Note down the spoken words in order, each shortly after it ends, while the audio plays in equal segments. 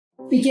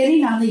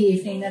Beginning on the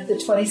evening of the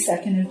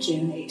 22nd of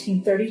June,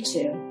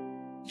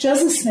 1832,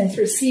 Joseph Smith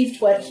received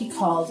what he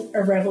called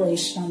a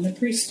revelation on the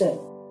priesthood.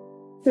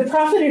 The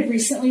prophet had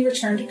recently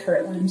returned to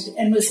Kirtland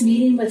and was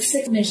meeting with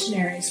 6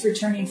 missionaries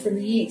returning from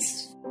the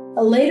East.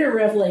 A later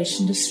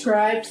revelation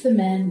described the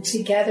men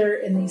together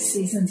in these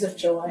seasons of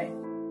joy.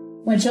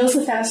 When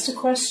Joseph asked a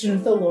question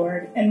of the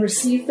Lord and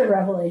received the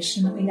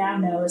revelation that we now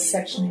know as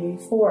section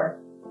 84,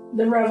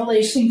 the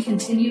revelation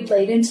continued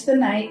late into the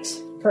night,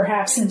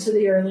 perhaps into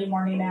the early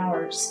morning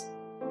hours.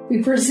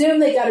 We presume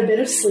they got a bit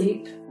of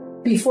sleep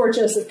before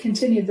Joseph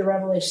continued the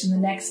revelation the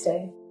next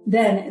day,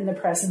 then in the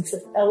presence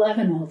of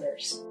 11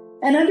 elders.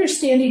 An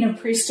understanding of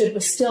priesthood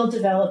was still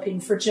developing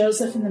for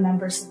Joseph and the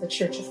members of the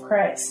Church of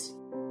Christ.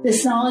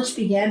 This knowledge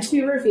began to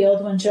be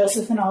revealed when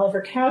Joseph and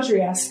Oliver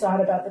Cowdery asked God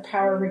about the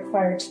power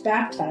required to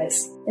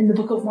baptize in the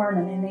Book of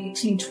Mormon in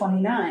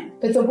 1829.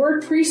 But the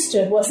word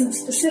priesthood wasn't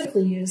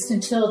specifically used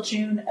until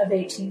June of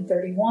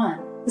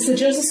 1831. As the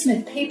Joseph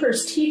Smith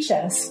papers teach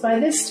us, by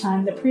this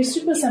time the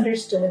priesthood was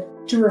understood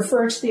to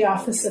refer to the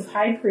office of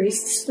high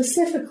priest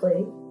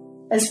specifically,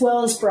 as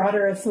well as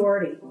broader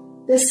authority.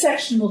 This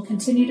section will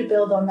continue to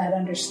build on that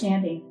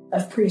understanding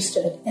of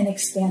priesthood in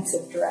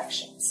expansive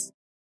directions.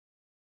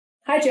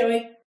 Hi,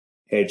 Joey.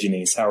 Hey,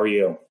 Janice, how are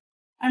you?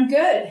 I'm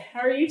good.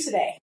 How are you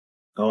today?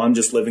 Oh, I'm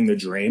just living the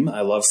dream.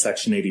 I love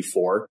Section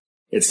 84.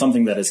 It's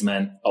something that has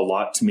meant a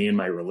lot to me in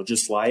my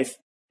religious life.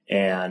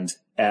 And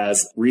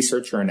as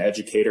researcher and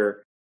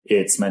educator,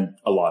 it's meant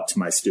a lot to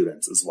my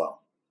students as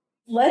well.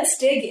 Let's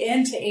dig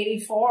into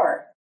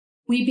 84.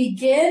 We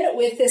begin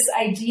with this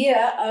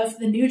idea of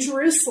the New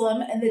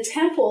Jerusalem and the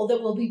temple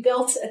that will be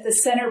built at the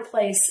center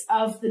place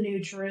of the New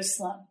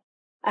Jerusalem,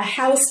 a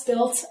house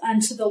built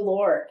unto the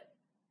Lord.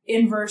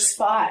 In verse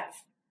 5,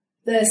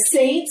 the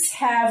saints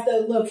have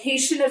the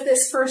location of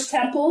this first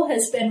temple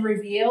has been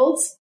revealed,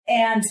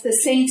 and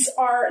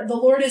the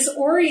Lord is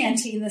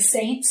orienting the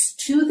saints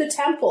to the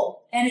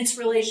temple and its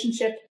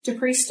relationship to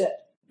priesthood.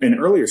 In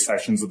earlier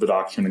sections of the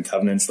Doctrine and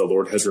Covenants, the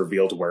Lord has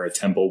revealed where a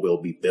temple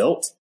will be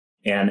built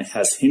and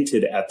has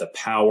hinted at the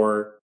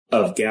power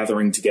of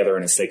gathering together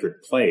in a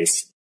sacred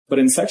place. But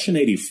in section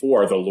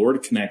 84, the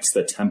Lord connects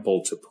the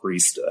temple to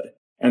priesthood.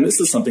 And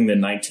this is something that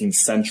 19th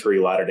century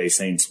Latter-day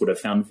Saints would have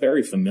found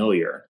very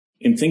familiar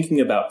in thinking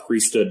about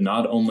priesthood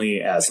not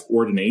only as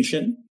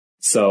ordination,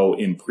 so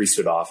in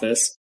priesthood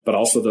office, but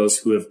also those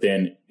who have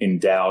been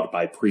endowed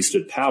by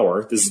priesthood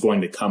power. This is going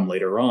to come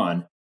later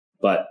on.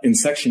 But in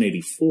section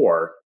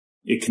 84,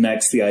 it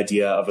connects the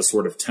idea of a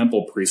sort of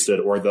temple priesthood,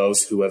 or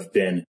those who have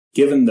been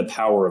given the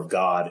power of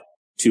God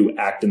to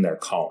act in their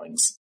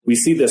callings. We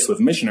see this with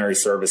missionary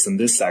service in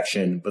this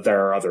section, but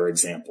there are other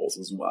examples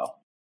as well.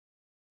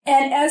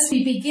 And as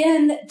we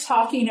begin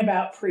talking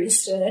about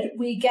priesthood,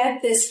 we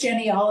get this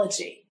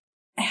genealogy,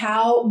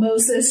 how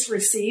Moses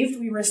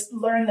received. We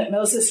learn that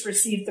Moses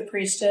received the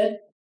priesthood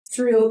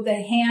through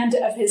the hand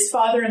of his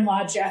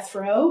father-in-law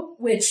Jethro,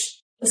 which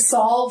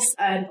solves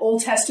an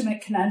Old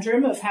Testament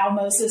conundrum of how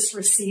Moses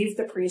received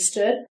the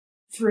priesthood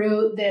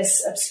through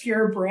this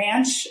obscure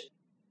branch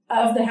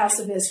of the house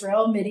of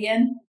Israel,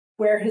 Midian,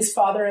 where his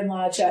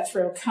father-in-law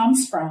Jethro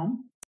comes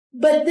from.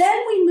 But then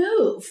we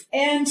move,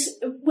 and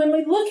when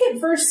we look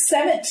at verse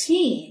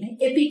 17,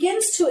 it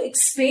begins to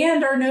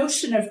expand our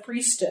notion of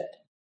priesthood,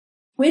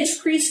 which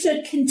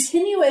priesthood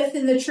continueth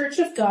in the church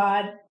of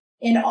God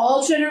in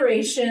all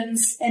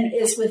generations and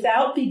is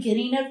without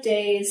beginning of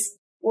days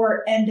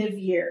or end of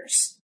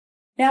years.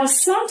 Now,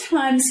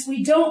 sometimes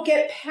we don't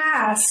get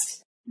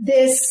past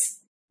this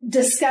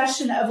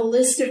discussion of a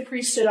list of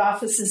priesthood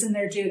offices and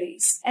their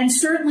duties. And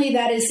certainly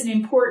that is an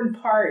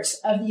important part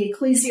of the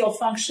ecclesial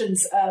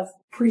functions of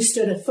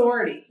priesthood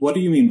authority. What do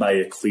you mean by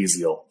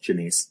ecclesial,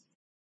 Janice?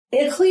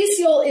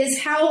 Ecclesial is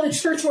how the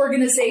church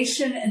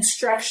organization and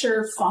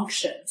structure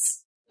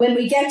functions. When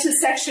we get to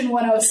section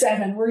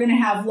 107, we're going to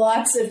have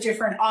lots of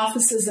different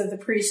offices of the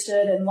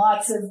priesthood and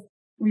lots of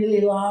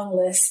really long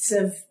lists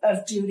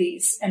of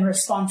duties and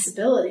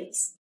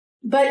responsibilities.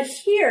 But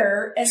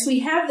here, as we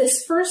have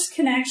this first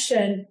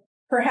connection,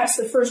 perhaps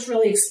the first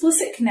really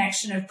explicit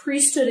connection of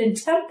priesthood and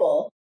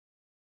temple,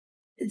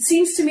 it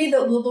seems to me that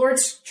the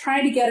Lord's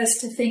trying to get us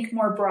to think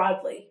more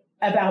broadly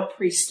about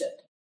priesthood.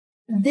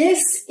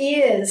 This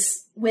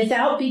is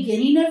without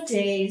beginning of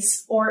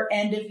days or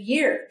end of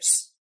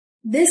years.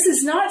 This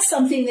is not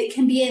something that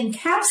can be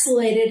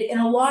encapsulated in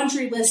a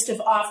laundry list of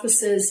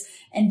offices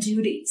and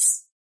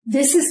duties.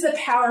 This is the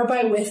power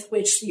by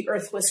which the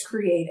earth was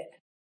created.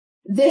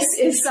 This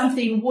is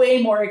something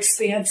way more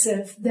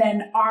expansive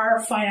than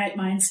our finite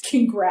minds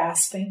can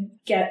grasp and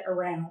get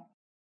around.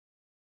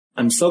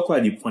 I'm so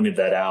glad you pointed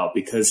that out,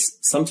 because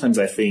sometimes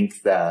I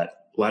think that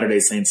Latter-day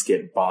Saints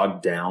get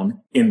bogged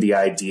down in the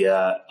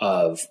idea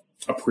of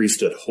a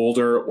priesthood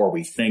holder, or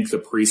we thank the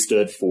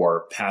priesthood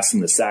for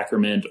passing the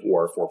sacrament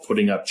or for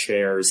putting up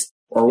chairs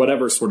or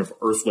whatever sort of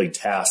earthly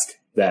task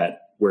that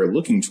we're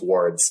looking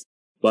towards.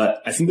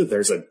 But I think that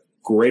there's a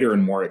greater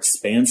and more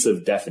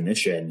expansive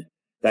definition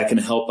that can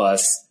help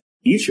us,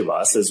 each of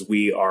us, as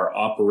we are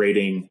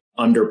operating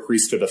under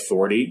priesthood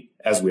authority,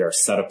 as we are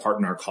set apart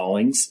in our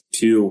callings,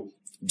 to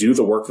do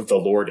the work of the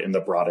Lord in the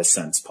broadest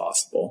sense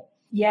possible.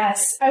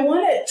 Yes, I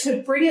wanted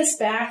to bring us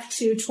back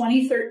to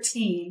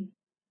 2013.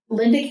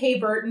 Linda K.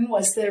 Burton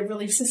was the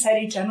Relief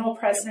Society General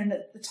President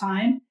at the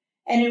time.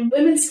 And in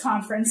Women's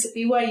Conference at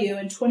BYU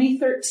in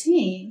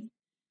 2013,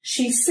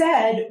 she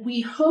said,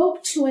 "We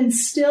hope to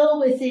instill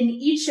within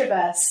each of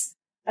us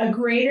a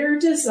greater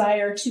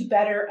desire to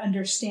better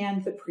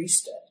understand the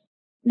priesthood."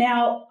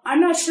 Now,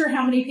 I'm not sure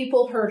how many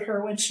people heard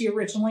her when she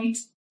originally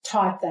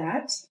taught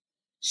that.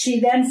 She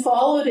then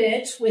followed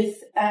it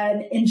with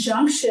an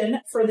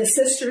injunction for the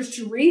sisters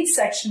to read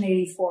Section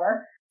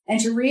 84 and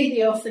to read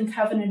the Oath and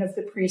Covenant of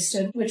the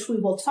Priesthood, which we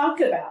will talk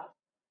about.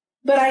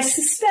 But I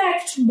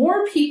suspect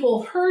more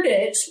people heard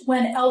it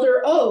when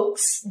Elder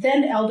Oaks,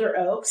 then Elder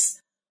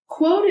Oaks,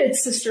 quoted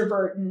Sister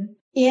Burton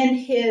in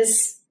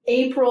his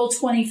April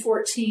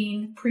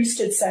 2014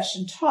 priesthood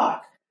session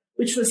talk,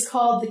 which was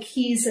called The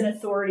Keys and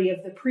Authority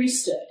of the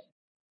Priesthood.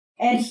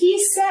 And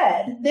he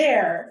said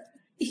there,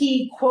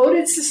 he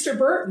quoted Sister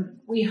Burton,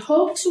 "We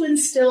hope to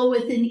instill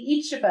within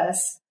each of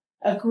us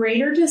a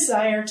greater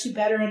desire to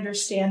better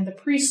understand the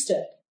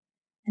priesthood."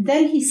 And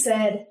then he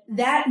said,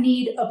 "That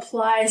need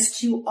applies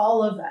to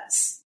all of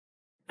us."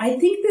 I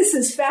think this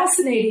is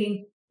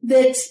fascinating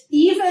that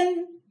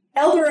even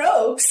Elder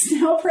Oaks,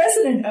 now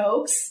President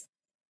Oaks,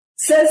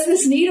 says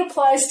this need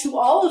applies to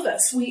all of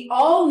us. We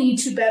all need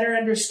to better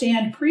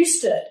understand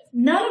priesthood.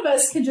 None of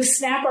us can just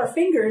snap our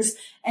fingers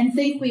and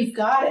think we've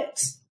got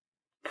it.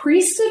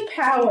 Priesthood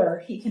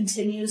power, he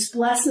continues,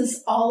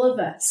 blesses all of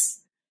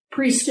us.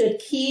 Priesthood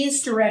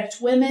keys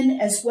direct women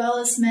as well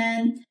as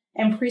men,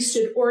 and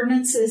priesthood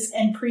ordinances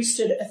and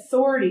priesthood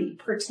authority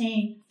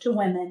pertain to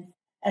women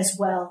as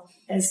well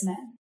as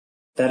men.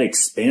 That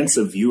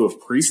expansive view of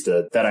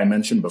priesthood that I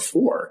mentioned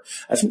before,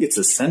 I think it's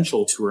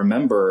essential to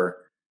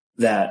remember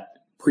that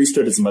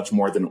priesthood is much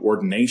more than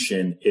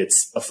ordination.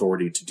 It's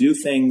authority to do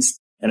things,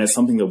 and it's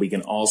something that we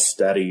can all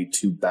study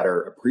to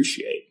better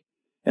appreciate.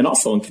 And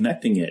also in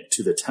connecting it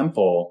to the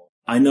temple,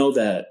 I know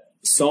that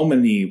so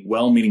many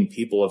well-meaning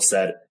people have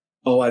said,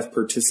 "Oh, I've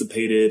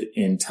participated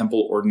in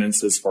temple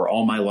ordinances for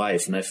all my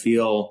life, and I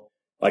feel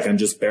like I'm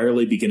just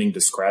barely beginning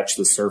to scratch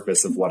the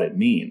surface of what it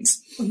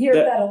means." We hear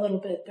that a little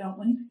bit, don't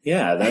we?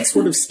 Yeah, that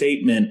sort of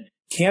statement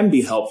can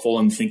be helpful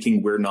in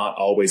thinking we're not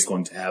always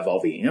going to have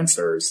all the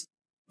answers.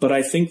 But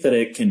I think that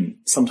it can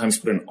sometimes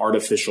put an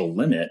artificial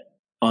limit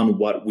on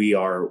what we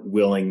are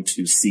willing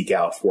to seek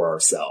out for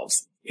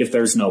ourselves. If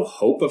there's no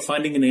hope of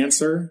finding an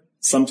answer,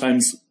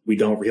 sometimes we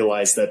don't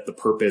realize that the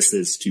purpose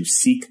is to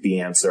seek the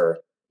answer,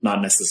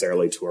 not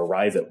necessarily to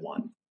arrive at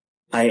one.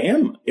 I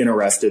am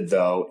interested,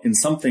 though, in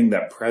something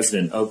that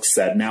President Oaks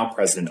said, now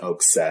President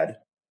Oaks said,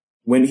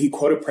 when he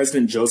quoted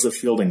President Joseph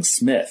Fielding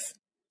Smith,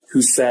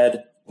 who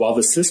said, "While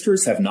the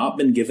sisters have not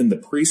been given the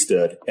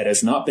priesthood, it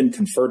has not been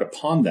conferred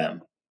upon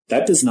them.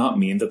 That does not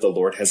mean that the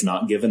Lord has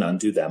not given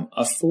unto them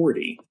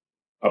authority.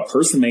 A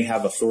person may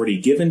have authority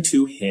given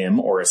to him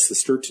or a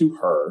sister to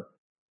her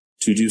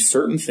to do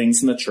certain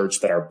things in the church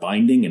that are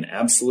binding and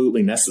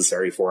absolutely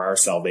necessary for our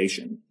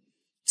salvation,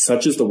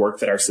 such as the work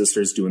that our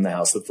sisters do in the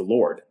house of the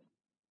Lord.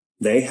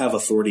 They have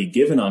authority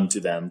given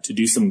unto them to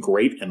do some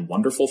great and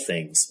wonderful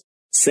things,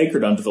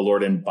 sacred unto the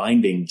Lord and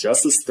binding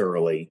just as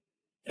thoroughly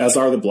as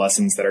are the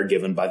blessings that are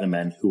given by the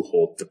men who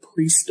hold the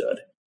priesthood."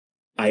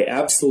 I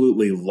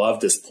absolutely love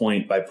this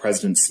point by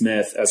President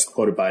Smith as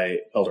quoted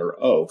by Elder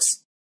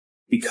Oaks,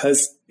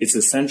 because it's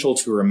essential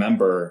to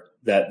remember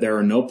that there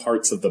are no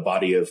parts of the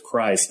body of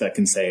Christ that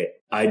can say,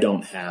 "I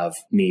don't have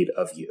need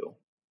of you."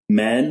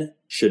 Men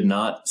should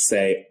not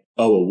say,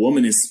 "Oh, a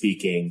woman is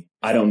speaking,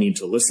 I don't need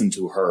to listen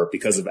to her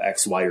because of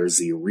X, Y, or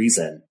Z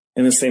reason."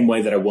 In the same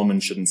way that a woman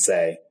shouldn't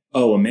say,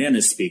 "Oh, a man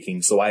is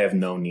speaking, so I have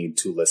no need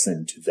to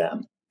listen to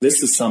them."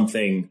 This is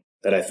something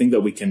that I think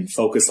that we can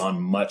focus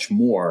on much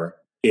more,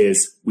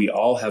 is we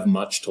all have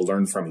much to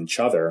learn from each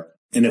other.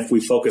 And if we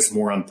focus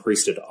more on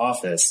priesthood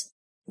office,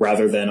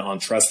 rather than on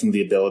trusting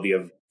the ability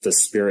of the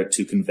Spirit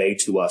to convey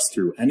to us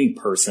through any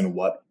person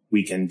what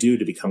we can do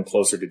to become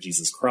closer to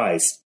Jesus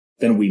Christ,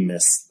 then we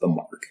miss the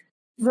mark.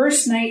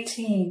 Verse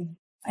 19,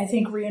 I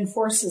think,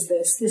 reinforces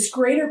this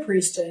greater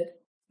priesthood.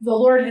 The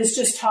Lord has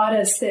just taught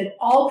us that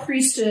all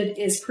priesthood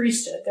is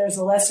priesthood. There's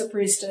a lesser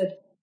priesthood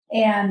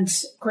and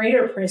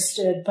greater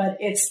priesthood, but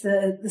it's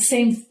the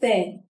same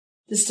thing,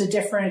 just a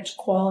different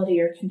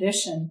quality or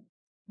condition.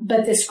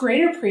 But this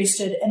greater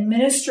priesthood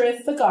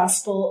administereth the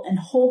gospel and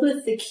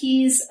holdeth the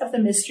keys of the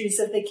mysteries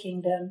of the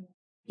kingdom,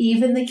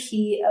 even the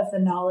key of the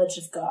knowledge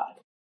of God.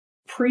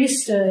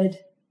 Priesthood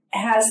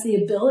has the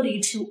ability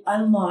to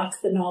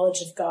unlock the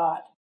knowledge of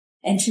God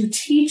and to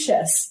teach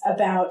us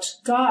about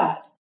God.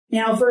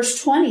 Now,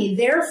 verse 20,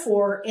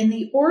 therefore, in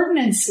the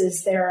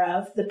ordinances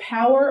thereof, the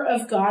power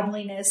of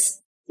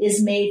godliness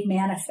is made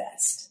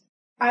manifest.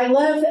 I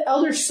love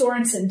Elder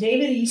Sorensen,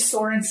 David E.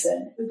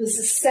 Sorensen, who was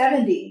a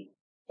 70.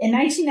 In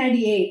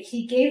 1998,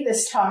 he gave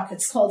this talk.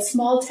 It's called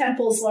Small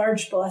Temples,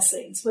 Large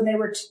Blessings, when they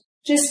were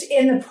just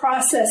in the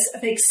process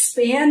of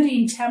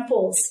expanding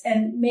temples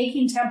and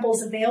making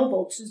temples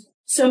available to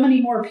so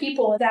many more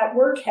people. That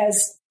work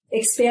has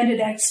expanded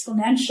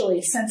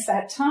exponentially since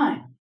that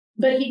time.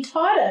 But he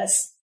taught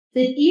us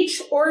that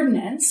each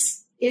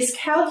ordinance is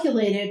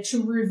calculated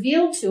to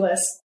reveal to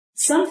us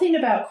something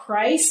about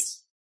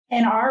Christ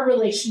and our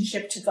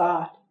relationship to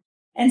God.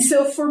 And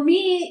so for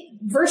me,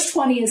 verse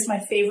 20 is my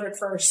favorite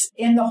verse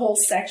in the whole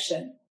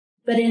section.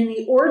 But in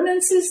the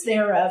ordinances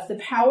thereof, the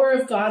power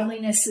of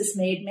godliness is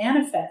made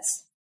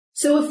manifest.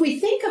 So if we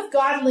think of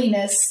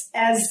godliness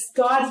as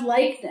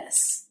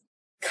God-likeness,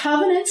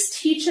 covenants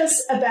teach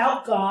us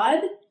about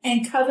God,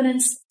 and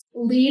covenants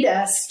lead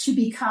us to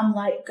become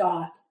like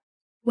God.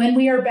 When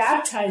we are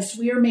baptized,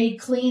 we are made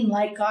clean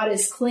like God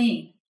is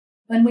clean.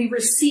 When we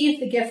receive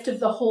the gift of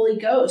the Holy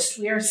Ghost,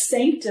 we are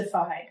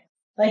sanctified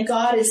like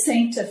God is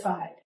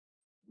sanctified.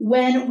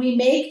 When we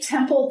make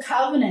temple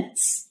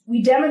covenants,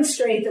 we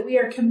demonstrate that we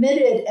are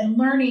committed and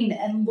learning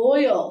and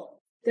loyal,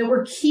 that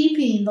we're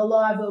keeping the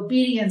law of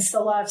obedience, the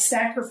law of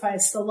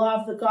sacrifice, the law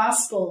of the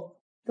gospel,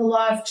 the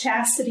law of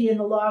chastity, and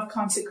the law of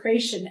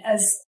consecration,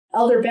 as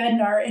Elder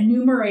Bednar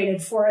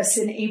enumerated for us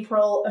in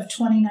April of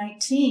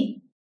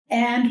 2019.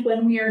 And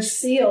when we are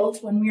sealed,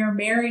 when we are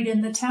married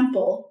in the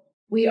temple,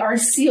 we are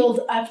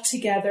sealed up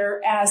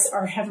together as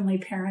our heavenly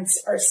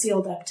parents are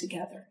sealed up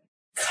together.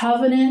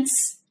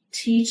 Covenants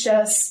teach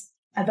us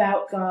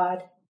about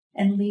God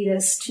and lead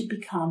us to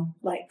become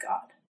like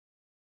God.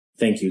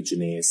 Thank you,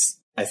 Janice.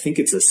 I think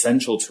it's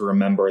essential to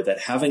remember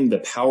that having the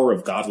power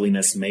of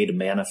godliness made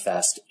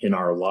manifest in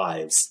our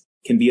lives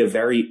can be a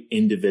very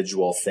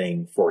individual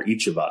thing for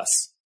each of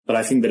us, but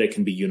I think that it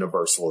can be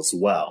universal as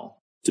well.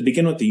 To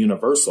begin with the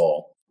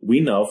universal, we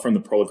know from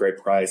the Pearl of Great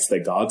Price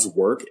that God's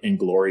work and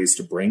glory is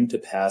to bring to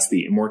pass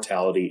the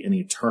immortality and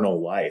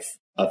eternal life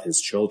of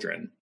his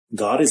children.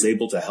 God is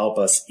able to help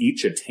us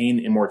each attain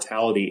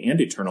immortality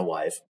and eternal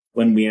life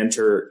when we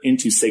enter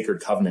into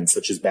sacred covenants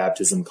such as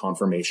baptism,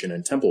 confirmation,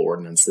 and temple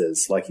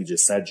ordinances, like you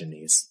just said,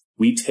 Janice.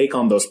 We take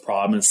on those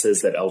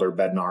promises that Elder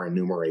Bednar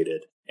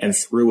enumerated, and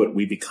through it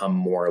we become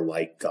more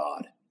like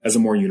God as a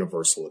more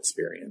universal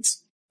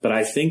experience. But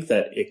I think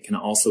that it can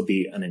also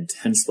be an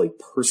intensely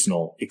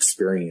personal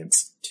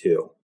experience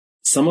too.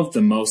 Some of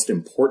the most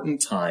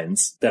important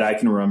times that I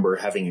can remember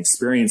having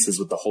experiences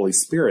with the Holy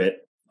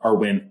Spirit are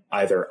when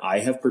either I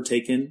have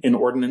partaken in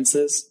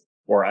ordinances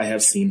or I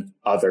have seen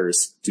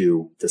others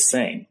do the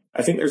same.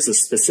 I think there's a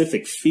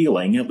specific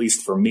feeling, at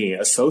least for me,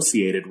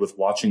 associated with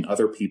watching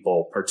other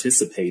people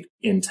participate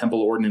in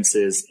temple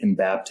ordinances, in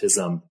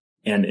baptism,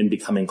 and in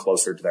becoming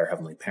closer to their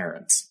heavenly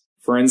parents.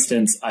 For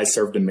instance, I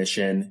served a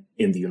mission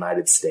in the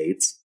United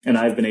States, and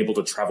I've been able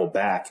to travel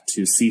back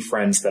to see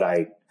friends that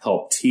I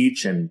helped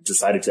teach and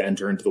decided to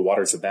enter into the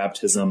waters of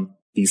baptism,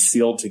 be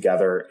sealed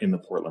together in the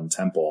Portland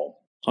Temple.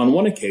 On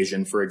one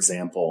occasion, for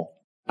example,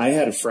 I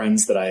had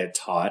friends that I had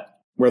taught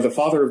where the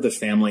father of the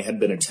family had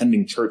been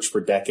attending church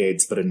for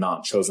decades but had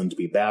not chosen to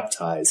be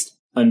baptized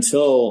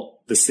until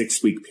the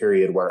 6-week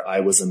period where I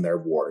was in their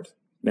ward.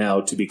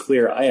 Now, to be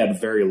clear, I had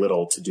very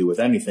little to do with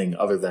anything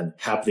other than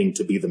happening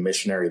to be the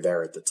missionary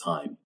there at the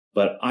time.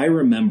 But I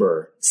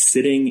remember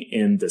sitting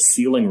in the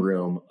sealing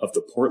room of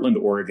the Portland,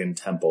 Oregon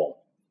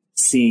Temple,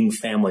 seeing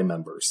family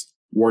members,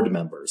 ward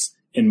members,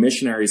 and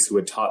missionaries who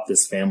had taught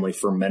this family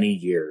for many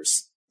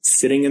years,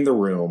 sitting in the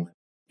room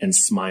and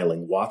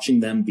smiling, watching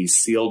them be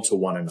sealed to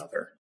one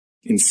another,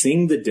 and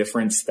seeing the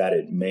difference that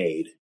it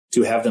made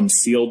to have them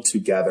sealed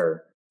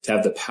together, to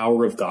have the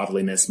power of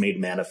godliness made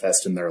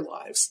manifest in their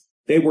lives.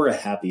 They were a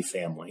happy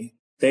family.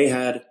 They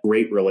had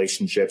great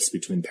relationships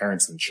between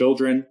parents and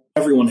children.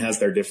 Everyone has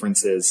their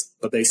differences,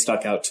 but they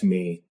stuck out to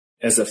me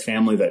as a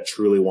family that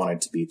truly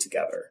wanted to be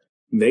together.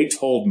 They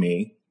told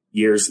me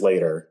years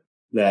later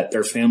that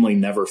their family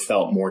never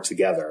felt more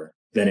together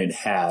than it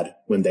had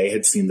when they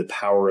had seen the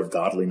power of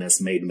godliness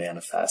made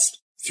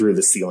manifest through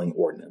the sealing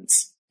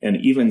ordinance. And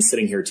even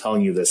sitting here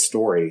telling you this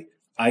story,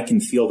 I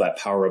can feel that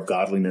power of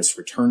godliness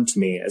return to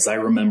me as I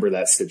remember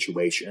that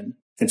situation.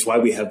 It's why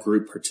we have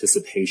group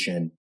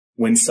participation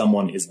when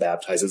someone is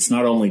baptized. It's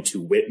not only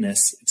to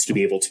witness, it's to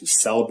be able to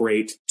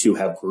celebrate, to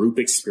have group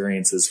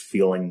experiences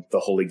feeling the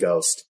Holy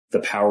Ghost, the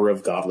power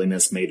of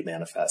godliness made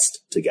manifest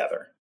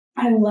together.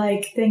 I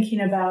like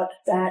thinking about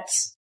that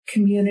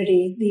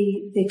community,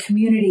 the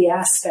community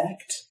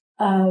aspect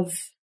of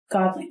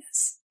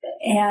godliness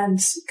and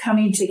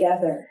coming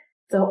together.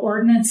 The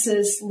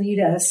ordinances lead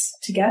us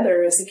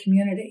together as a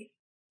community.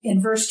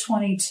 In verse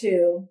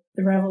 22,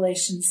 the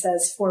Revelation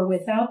says, "For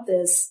without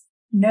this,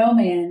 no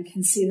man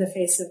can see the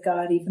face of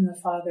God, even the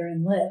Father,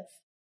 and live."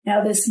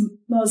 Now this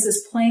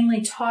Moses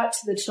plainly taught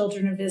to the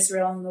children of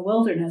Israel in the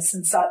wilderness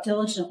and sought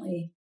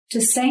diligently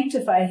to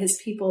sanctify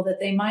his people that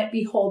they might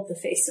behold the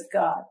face of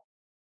God.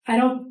 I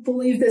don't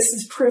believe this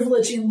is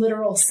privileging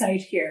literal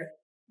sight here,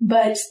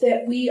 but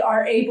that we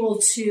are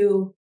able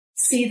to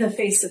see the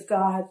face of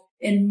God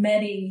in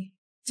many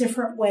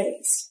different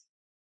ways.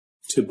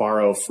 To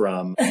borrow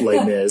from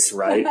Les Mis,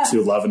 right?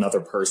 To love another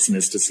person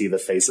is to see the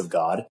face of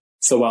God.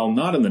 So while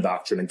not in the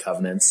Doctrine and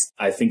Covenants,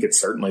 I think it's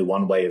certainly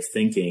one way of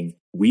thinking.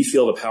 We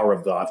feel the power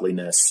of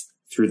godliness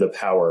through the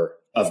power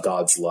of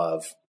God's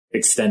love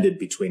extended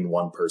between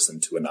one person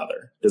to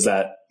another. Does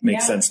that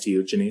make sense to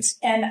you, Janice?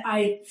 And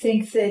I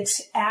think that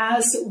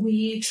as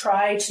we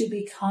try to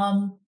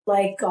become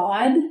like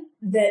God,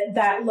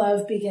 that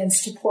love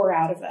begins to pour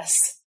out of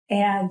us.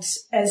 And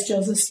as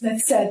Joseph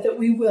Smith said, that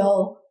we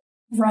will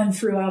run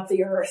throughout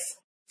the earth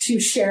to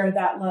share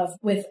that love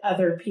with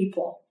other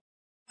people.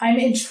 I'm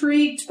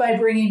intrigued by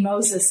bringing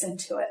Moses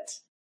into it.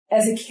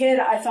 As a kid,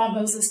 I thought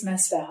Moses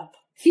messed up.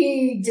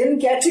 He didn't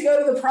get to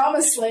go to the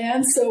promised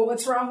land, so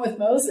what's wrong with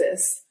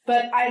Moses?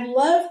 But I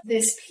love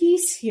this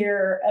piece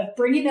here of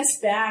bringing us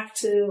back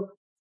to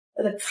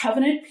the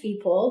covenant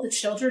people, the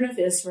children of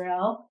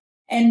Israel.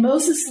 And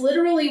Moses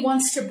literally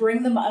wants to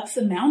bring them up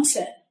the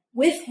mountain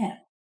with him.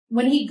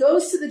 When he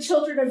goes to the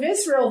children of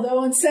Israel,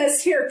 though, and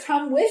says, here,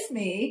 come with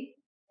me,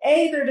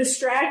 they're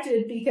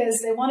distracted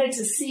because they wanted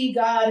to see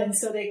God, and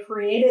so they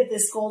created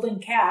this golden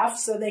calf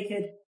so they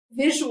could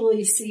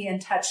visually see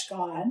and touch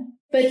God.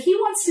 But he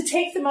wants to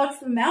take them up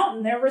the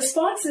mountain. Their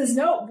response is,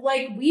 no,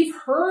 we've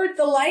heard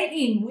the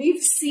lightning.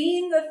 We've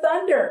seen the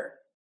thunder.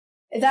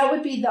 That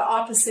would be the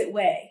opposite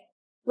way.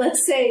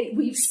 Let's say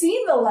we've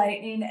seen the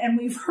lightning and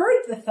we've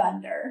heard the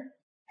thunder,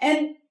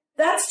 and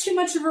that's too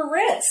much of a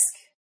risk.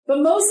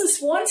 But Moses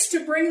wants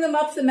to bring them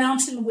up the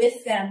mountain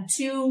with them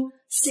to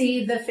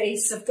see the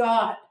face of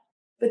God.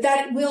 But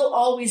that will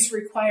always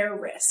require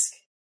risk.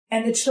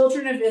 And the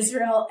children of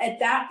Israel at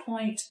that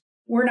point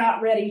were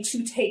not ready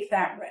to take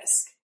that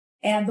risk.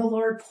 And the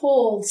Lord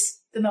pulls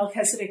the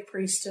Melchizedek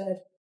priesthood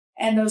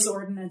and those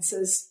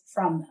ordinances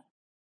from them.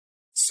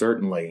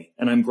 Certainly.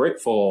 And I'm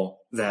grateful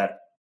that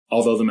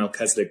although the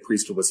Melchizedek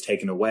priesthood was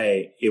taken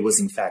away, it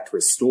was in fact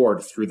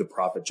restored through the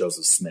prophet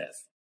Joseph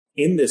Smith.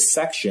 In this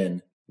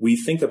section, we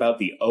think about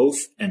the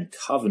oath and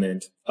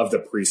covenant of the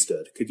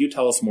priesthood. Could you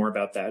tell us more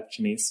about that,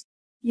 Janice?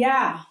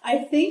 Yeah, I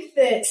think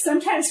that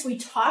sometimes we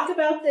talk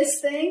about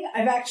this thing.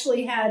 I've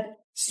actually had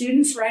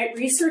students write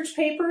research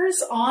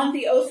papers on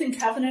the oath and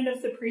covenant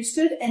of the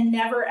priesthood and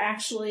never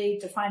actually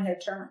define their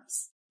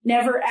terms,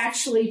 never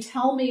actually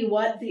tell me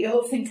what the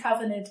oath and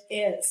covenant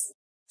is.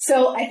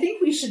 So I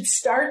think we should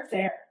start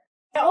there.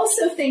 I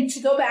also think, to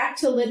go back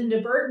to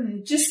Linda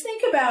Burton, just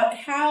think about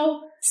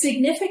how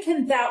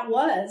significant that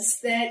was,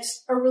 that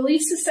a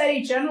Relief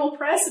Society general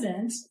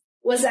president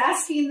was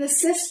asking the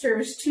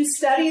sisters to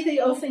study the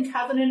oath and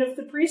covenant of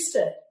the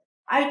priesthood.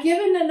 I've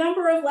given a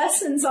number of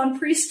lessons on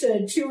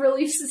priesthood to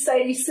Relief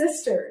Society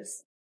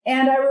sisters.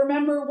 And I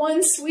remember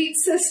one sweet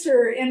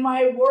sister in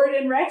my ward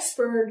in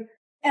Rexburg,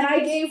 and I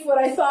gave what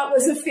I thought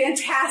was a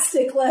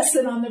fantastic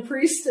lesson on the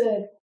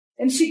priesthood.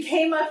 And she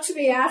came up to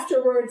me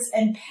afterwards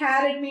and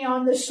patted me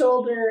on the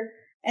shoulder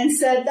and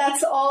said,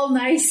 that's all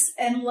nice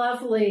and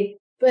lovely,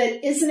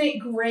 but isn't it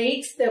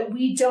great that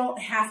we don't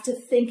have to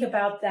think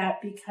about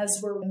that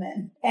because we're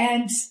women?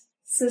 And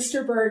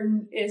Sister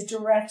Burton is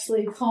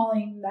directly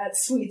calling that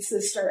sweet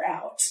sister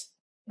out.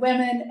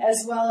 Women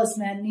as well as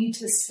men need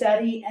to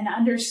study and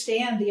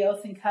understand the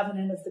oath and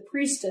covenant of the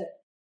priesthood.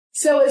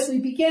 So as we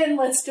begin,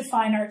 let's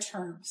define our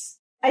terms.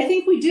 I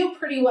think we do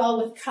pretty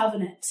well with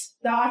covenant.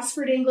 The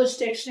Oxford English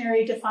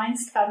Dictionary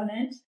defines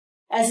covenant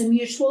as a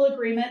mutual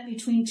agreement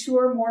between two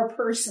or more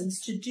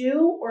persons to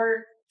do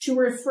or to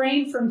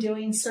refrain from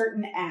doing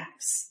certain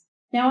acts.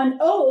 Now, an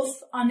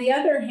oath, on the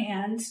other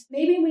hand,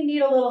 maybe we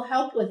need a little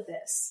help with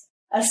this.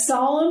 A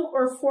solemn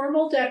or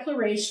formal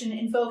declaration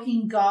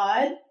invoking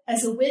God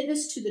as a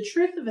witness to the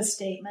truth of a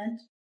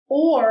statement,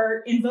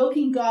 or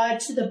invoking God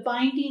to the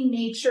binding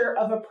nature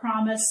of a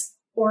promise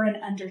or an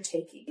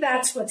undertaking.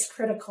 That's what's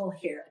critical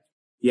here.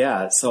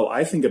 Yeah, so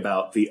I think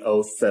about the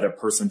oath that a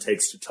person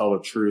takes to tell the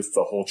truth,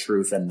 the whole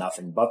truth, and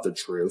nothing but the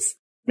truth.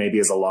 Maybe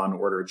as a Law and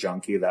Order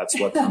junkie, that's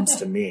what comes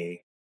to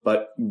me.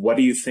 But what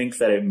do you think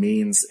that it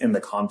means in the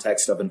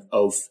context of an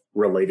oath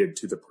related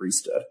to the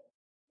priesthood?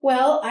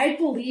 Well, I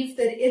believe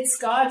that it's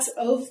God's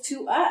oath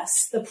to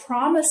us, the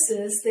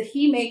promises that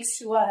he makes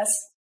to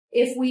us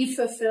if we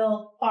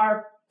fulfill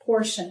our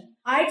portion.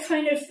 I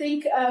kind of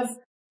think of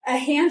a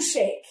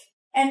handshake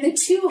and the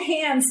two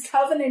hands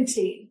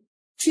covenanting,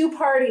 two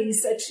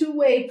parties, a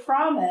two-way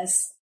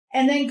promise.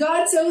 And then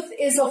God's oath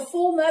is a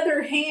full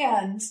nother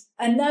hand,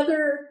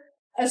 another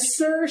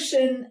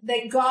assertion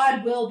that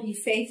God will be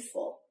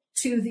faithful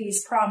to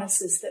these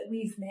promises that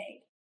we've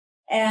made.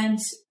 And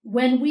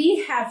when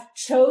we have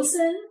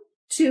chosen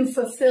to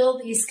fulfill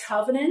these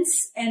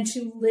covenants and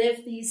to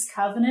live these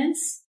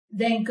covenants,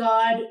 then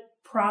God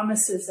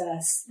promises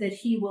us that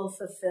he will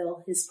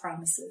fulfill his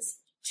promises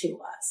to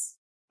us.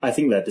 I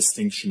think that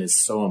distinction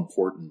is so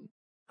important.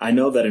 I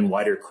know that in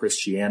wider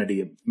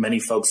Christianity, many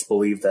folks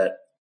believe that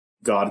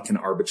God can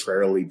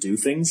arbitrarily do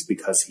things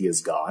because he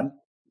is God.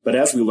 But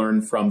as we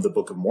learn from the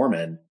Book of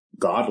Mormon,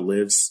 God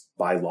lives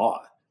by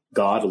law.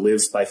 God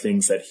lives by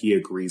things that he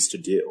agrees to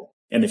do.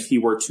 And if he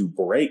were to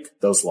break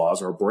those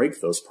laws or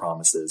break those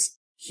promises,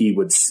 he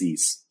would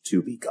cease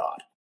to be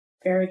God.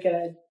 Very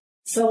good.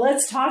 So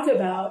let's start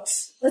with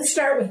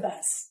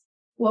us,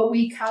 what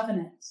we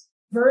covenant.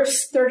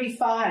 Verse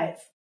 35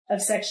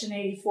 of section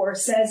 84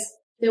 says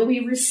that we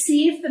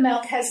receive the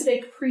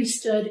Melchizedek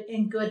priesthood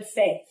in good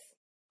faith.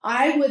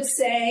 I would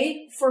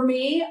say, for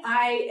me,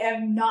 I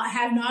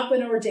have not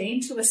been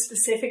ordained to a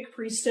specific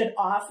priesthood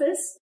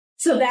office.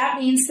 So that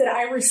means that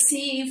I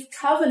receive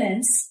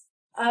covenants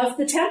of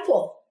the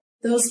temple,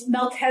 those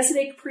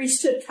Melchizedek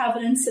priesthood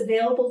covenants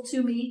available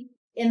to me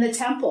in the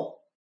temple.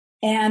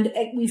 And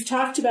we've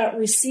talked about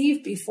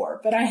receive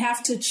before, but I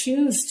have to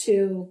choose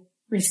to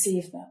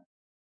receive them.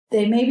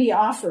 They may be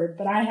offered,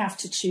 but I have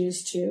to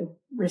choose to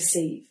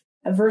receive.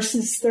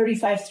 Verses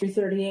 35 through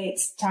 38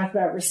 talk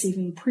about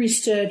receiving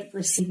priesthood,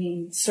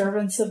 receiving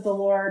servants of the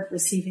Lord,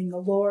 receiving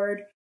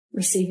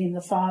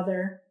the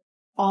Father.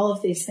 All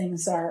of these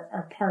things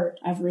are part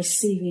of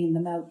receiving the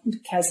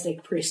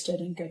Melchizedek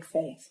priesthood in good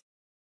faith.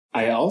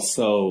 I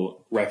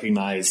also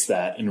recognize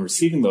that in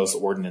receiving those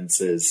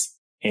ordinances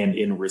and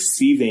in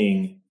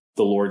receiving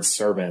the Lord's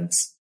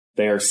servants,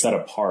 they are set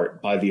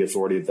apart by the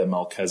authority of the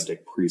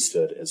Melchizedek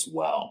priesthood as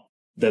well.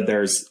 That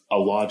there's a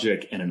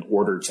logic and an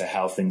order to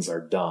how things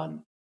are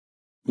done.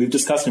 We've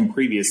discussed in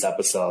previous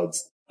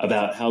episodes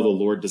about how the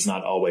Lord does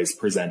not always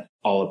present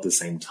all at the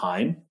same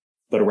time,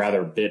 but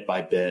rather bit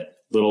by bit,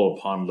 little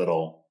upon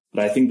little.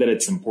 But I think that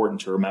it's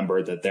important to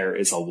remember that there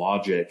is a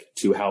logic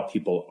to how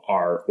people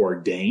are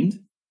ordained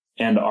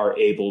and are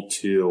able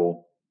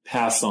to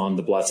pass on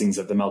the blessings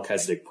of the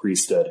Melchizedek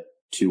priesthood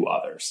to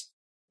others.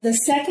 The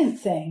second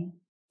thing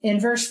in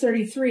verse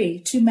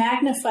 33, to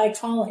magnify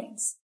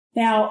callings.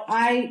 Now,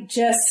 I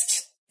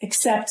just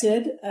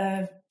accepted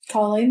a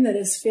calling that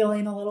is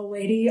feeling a little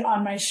weighty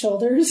on my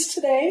shoulders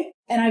today.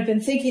 And I've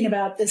been thinking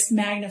about this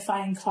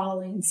magnifying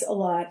callings a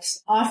lot.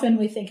 Often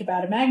we think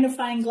about a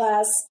magnifying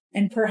glass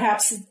and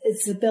perhaps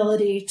its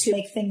ability to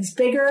make things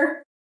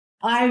bigger.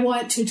 I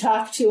want to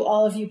talk to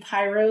all of you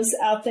pyros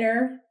out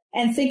there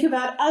and think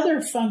about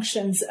other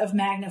functions of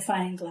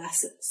magnifying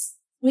glasses.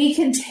 We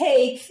can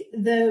take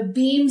the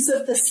beams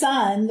of the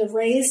sun, the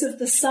rays of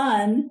the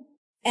sun,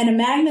 and a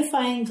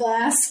magnifying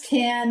glass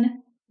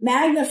can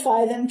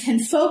magnify them,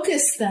 can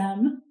focus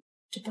them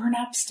to burn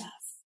up stuff.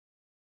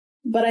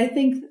 But I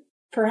think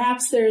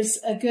perhaps there's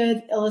a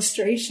good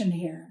illustration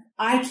here.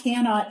 I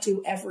cannot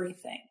do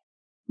everything,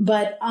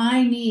 but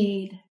I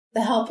need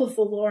the help of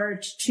the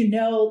Lord to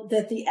know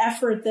that the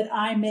effort that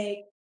I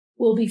make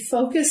will be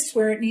focused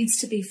where it needs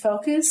to be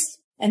focused,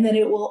 and that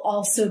it will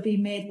also be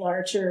made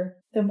larger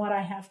than what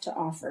I have to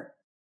offer.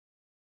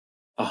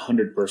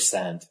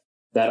 100%.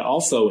 That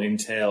also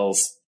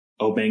entails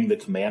obeying the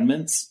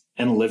commandments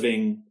and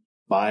living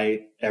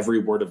by every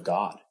word of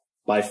God,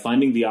 by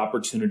finding the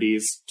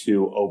opportunities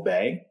to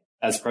obey.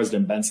 As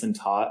President Benson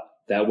taught,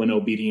 that when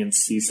obedience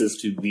ceases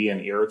to be an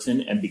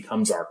irritant and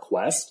becomes our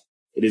quest,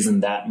 it is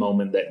in that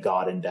moment that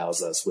God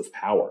endows us with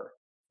power.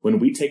 When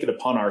we take it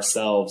upon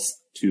ourselves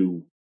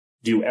to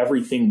do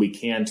everything we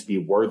can to be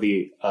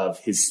worthy of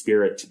his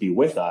Spirit to be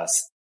with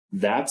us,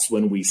 that's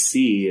when we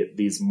see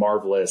these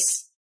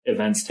marvelous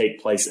events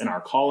take place in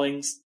our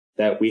callings,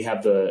 that we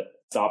have the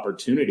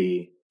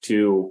opportunity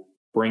to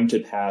bring to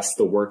pass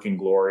the work and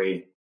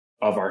glory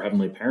of our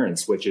heavenly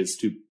parents, which is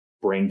to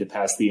bring to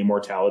pass the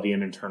immortality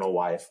and eternal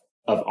life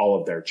of all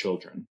of their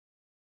children.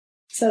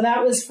 So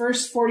that was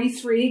verse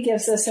 43,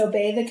 gives us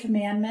obey the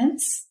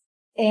commandments.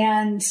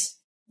 And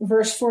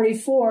verse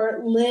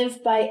 44,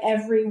 live by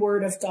every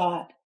word of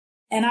God.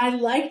 And I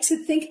like to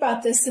think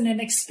about this in an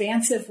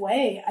expansive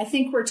way. I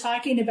think we're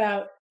talking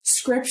about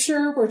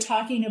scripture. We're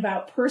talking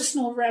about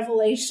personal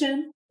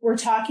revelation. We're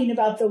talking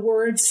about the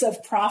words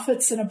of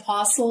prophets and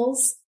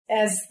apostles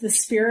as the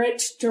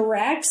Spirit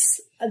directs,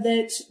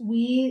 that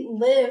we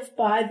live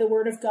by the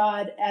word of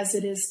God as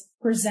it is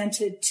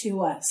presented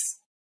to us.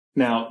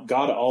 Now,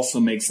 God also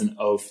makes an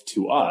oath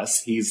to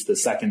us. He's the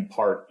second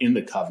part in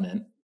the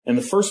covenant. And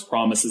the first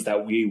promise is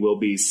that we will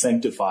be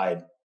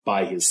sanctified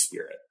by his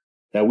Spirit,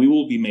 that we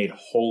will be made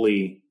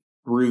holy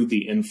through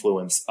the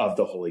influence of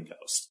the Holy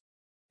Ghost.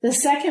 The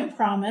second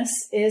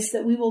promise is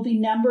that we will be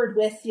numbered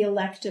with the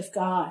elect of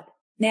God.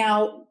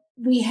 Now,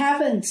 we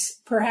haven't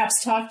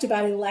perhaps talked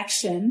about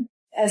election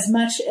as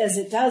much as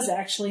it does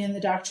actually in the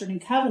Doctrine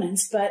and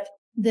Covenants, but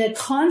the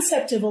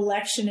concept of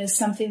election is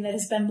something that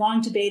has been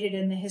long debated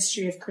in the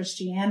history of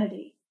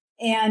Christianity.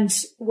 And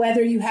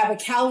whether you have a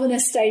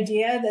Calvinist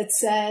idea that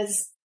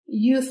says,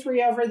 you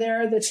three over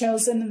there are the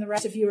chosen and the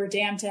rest of you are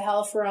damned to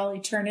hell for all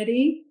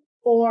eternity,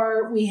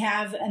 or we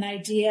have an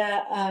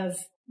idea of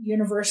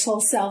universal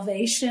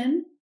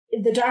salvation,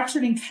 the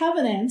Doctrine and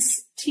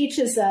Covenants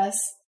teaches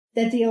us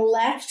that the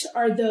elect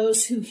are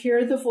those who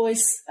hear the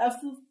voice of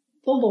the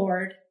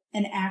Lord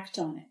and act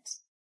on it.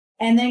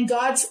 And then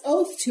God's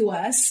oath to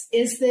us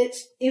is that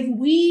if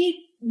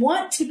we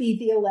want to be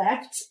the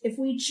elect, if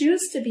we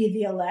choose to be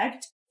the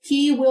elect,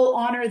 he will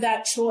honor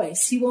that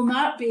choice.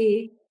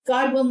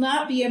 God will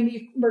not be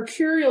a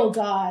mercurial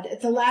God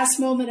at the last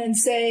moment and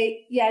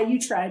say, yeah, you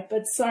tried,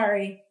 but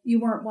sorry, you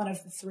weren't one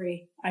of the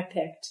three I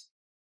picked.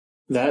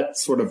 That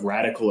sort of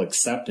radical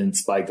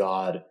acceptance by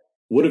God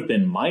would have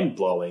been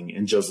mind-blowing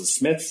in Joseph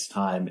Smith's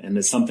time, and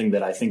is something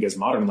that I think as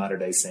modern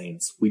Latter-day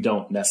Saints, we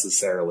don't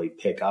necessarily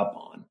pick up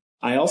on.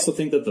 I also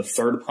think that the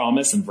third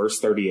promise in verse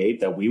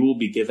 38, that we will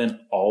be given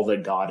all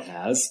that God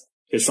has,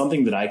 is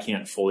something that I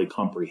can't fully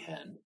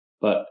comprehend.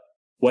 But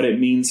what it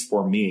means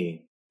for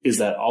me is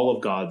that all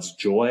of God's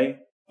joy,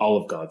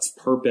 all of God's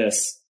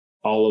purpose,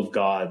 all of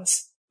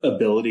God's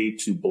ability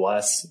to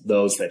bless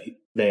those that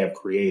they have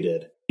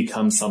created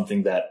becomes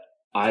something that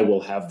I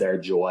will have their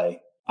joy.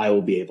 I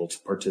will be able to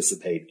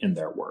participate in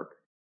their work.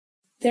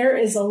 There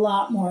is a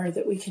lot more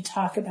that we could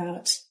talk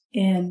about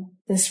in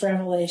this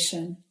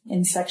revelation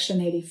in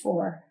section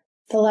 84.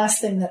 The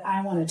last thing that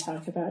I want to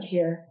talk about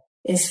here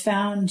is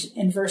found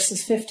in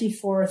verses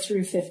 54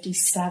 through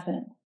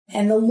 57.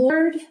 And the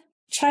Lord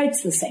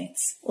chides the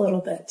saints a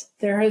little bit.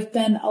 There have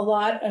been a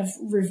lot of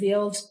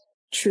revealed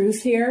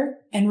truth here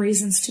and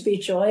reasons to be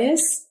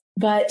joyous,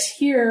 but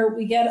here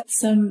we get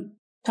some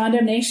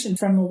condemnation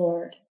from the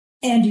Lord.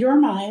 And your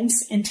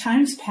minds in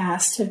times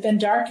past have been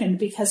darkened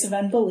because of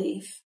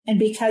unbelief, and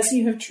because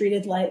you have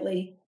treated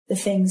lightly the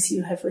things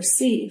you have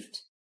received,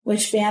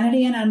 which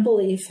vanity and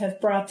unbelief have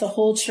brought the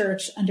whole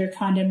church under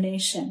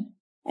condemnation.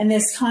 And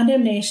this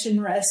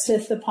condemnation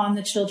resteth upon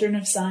the children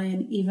of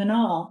Zion, even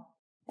all.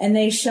 And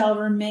they shall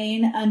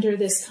remain under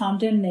this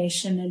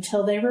condemnation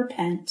until they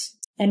repent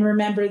and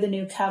remember the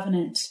new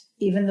covenant,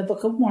 even the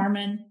Book of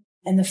Mormon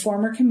and the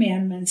former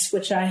commandments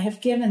which I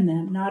have given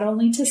them, not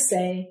only to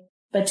say,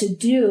 but to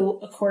do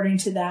according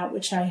to that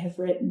which I have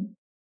written.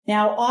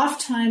 Now,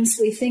 oftentimes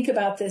we think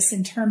about this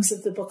in terms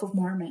of the Book of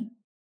Mormon.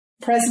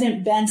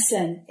 President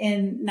Benson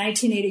in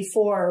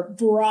 1984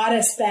 brought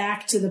us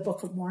back to the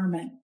Book of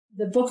Mormon.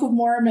 The Book of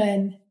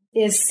Mormon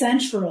is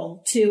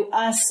central to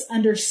us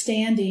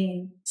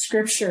understanding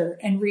Scripture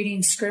and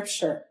reading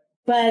Scripture.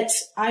 But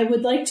I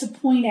would like to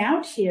point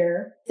out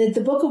here that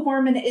the Book of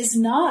Mormon is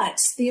not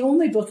the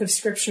only book of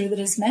Scripture that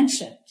is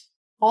mentioned.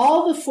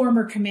 All the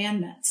former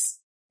commandments.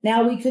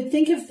 Now, we could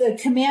think of the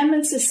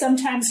commandments as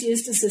sometimes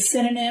used as a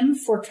synonym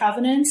for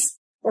covenants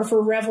or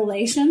for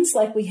revelations,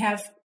 like we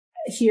have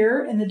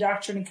here in the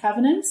Doctrine and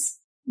Covenants.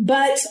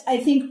 But I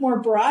think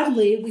more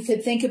broadly, we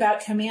could think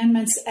about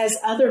commandments as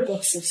other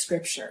books of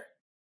Scripture.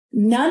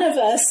 None of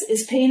us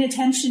is paying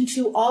attention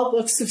to all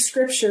books of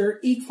Scripture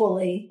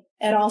equally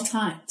at all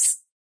times.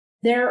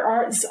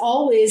 There is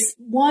always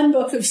one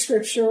book of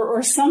Scripture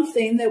or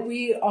something that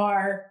we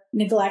are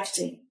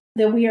neglecting,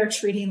 that we are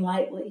treating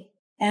lightly.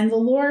 And the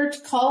Lord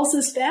calls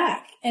us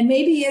back. And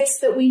maybe it's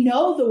that we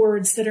know the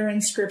words that are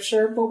in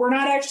Scripture, but we're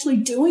not actually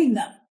doing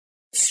them.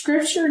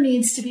 Scripture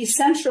needs to be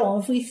central.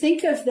 If we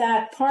think of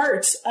that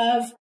part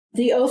of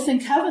the oath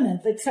and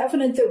covenant, the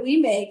covenant that we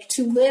make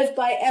to live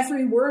by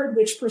every word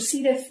which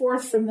proceedeth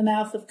forth from the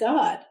mouth of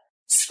God,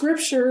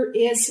 Scripture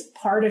is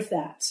part of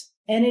that.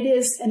 And it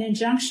is an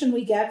injunction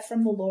we get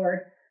from the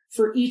Lord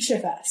for each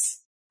of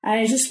us.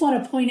 I just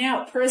want to point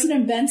out,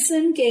 President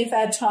Benson gave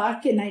that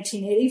talk in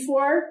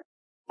 1984.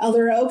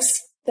 Elder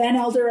Oaks, then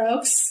Elder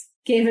Oaks,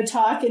 gave a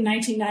talk in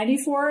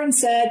 1994 and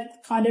said,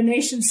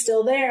 condemnation's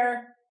still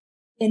there.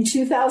 In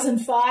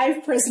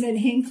 2005, President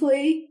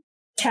Hinckley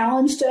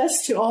challenged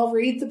us to all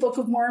read the Book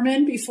of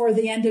Mormon before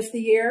the end of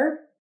the year.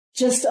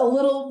 Just a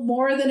little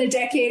more than a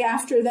decade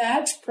after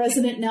that,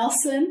 President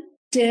Nelson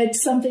did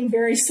something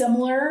very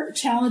similar,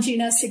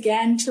 challenging us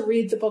again to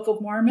read the Book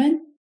of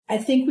Mormon. I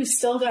think we've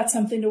still got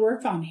something to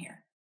work on here.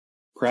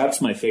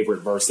 Perhaps my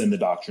favorite verse in the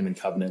Doctrine and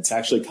Covenants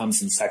actually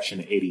comes in section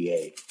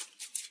 88,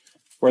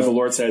 where the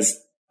Lord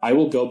says, I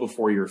will go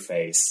before your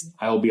face.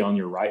 I will be on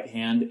your right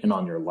hand and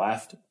on your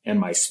left, and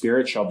my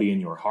spirit shall be in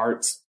your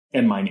hearts,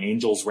 and mine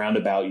angels round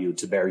about you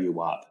to bear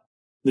you up.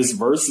 This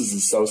verse is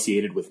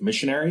associated with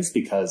missionaries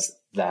because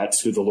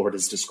that's who the Lord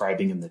is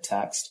describing in the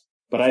text.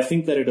 But I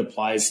think that it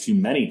applies to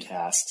many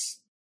tasks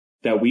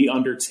that we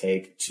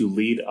undertake to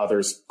lead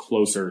others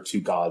closer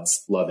to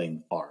God's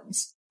loving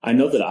arms. I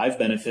know that I've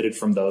benefited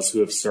from those who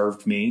have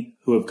served me,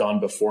 who have gone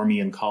before me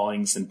in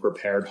callings and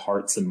prepared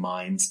hearts and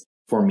minds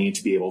for me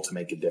to be able to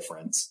make a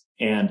difference.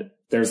 And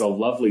there's a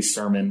lovely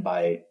sermon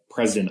by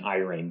President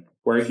Eyring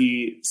where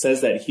he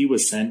says that he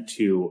was sent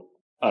to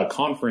a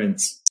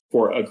conference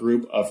for a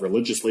group of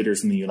religious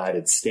leaders in the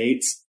United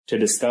States to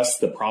discuss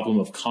the problem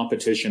of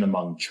competition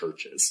among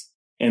churches.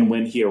 And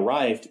when he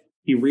arrived,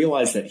 he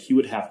realized that he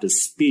would have to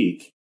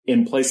speak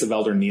in place of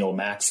Elder Neil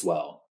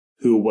Maxwell,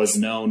 who was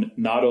known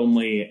not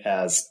only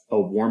as a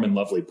warm and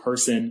lovely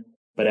person,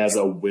 but as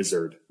a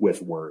wizard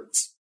with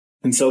words.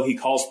 And so he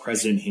calls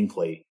President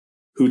Hinckley,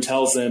 who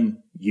tells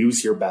him,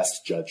 use your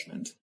best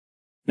judgment.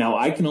 Now,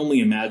 I can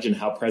only imagine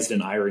how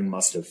President Eyring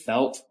must have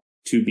felt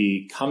to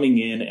be coming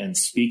in and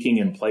speaking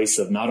in place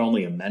of not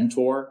only a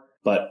mentor,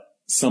 but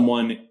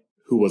someone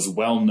who was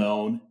well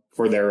known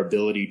for their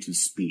ability to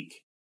speak.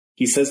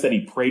 He says that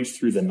he prayed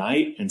through the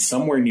night, and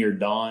somewhere near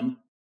dawn,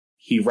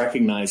 he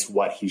recognized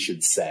what he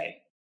should say.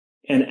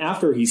 And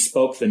after he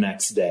spoke the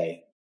next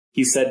day,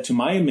 he said, to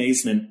my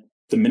amazement,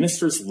 the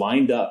ministers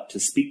lined up to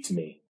speak to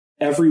me,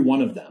 every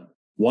one of them,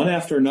 one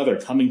after another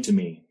coming to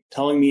me,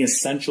 telling me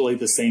essentially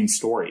the same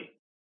story.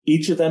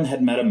 Each of them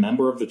had met a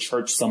member of the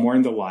church somewhere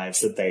in their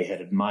lives that they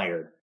had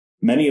admired.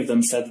 Many of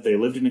them said that they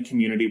lived in a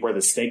community where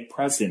the stake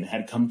president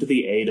had come to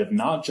the aid of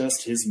not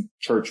just his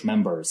church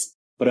members,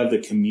 but of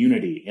the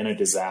community in a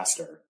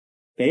disaster.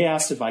 They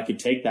asked if I could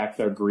take back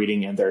their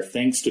greeting and their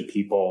thanks to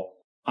people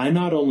I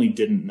not only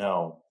didn't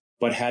know,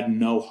 but had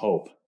no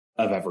hope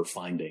of ever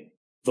finding.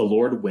 The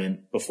Lord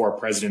went before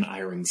President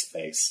Eyring's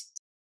face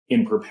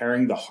in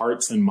preparing the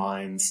hearts and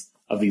minds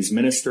of these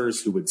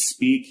ministers who would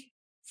speak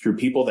through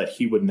people that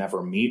he would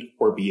never meet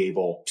or be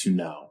able to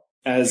know.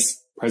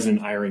 As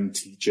President Eyring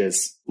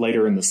teaches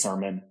later in the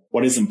sermon,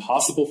 what is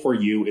impossible for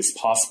you is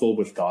possible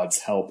with God's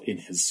help in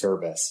his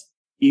service.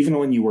 Even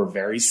when you were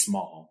very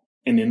small,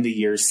 and in the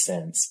years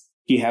since,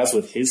 he has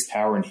with his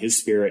power and his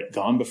spirit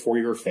gone before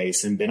your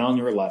face and been on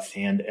your left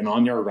hand and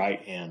on your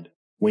right hand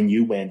when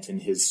you went in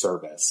his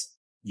service.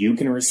 You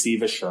can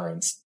receive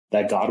assurance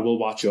that God will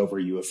watch over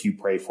you if you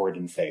pray for it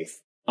in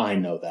faith. I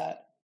know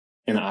that.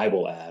 And I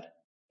will add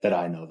that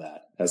I know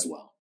that as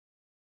well.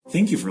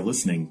 Thank you for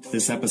listening to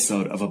this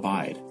episode of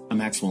Abide, a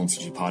Maxwell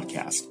Institute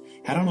podcast.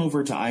 Head on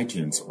over to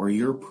iTunes or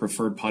your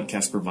preferred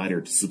podcast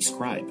provider to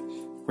subscribe,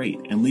 rate,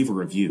 and leave a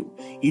review,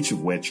 each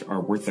of which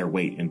are worth their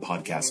weight in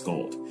podcast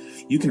gold.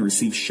 You can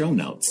receive show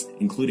notes,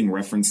 including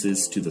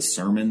references to the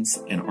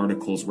sermons and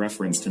articles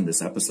referenced in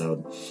this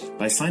episode,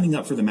 by signing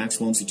up for the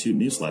Maxwell Institute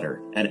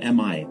newsletter at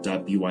mi.byu.edu.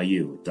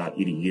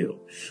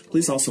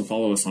 Please also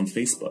follow us on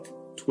Facebook,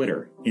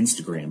 Twitter,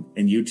 Instagram,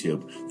 and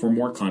YouTube for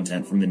more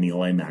content from the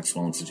Neil A.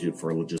 Maxwell Institute for Religious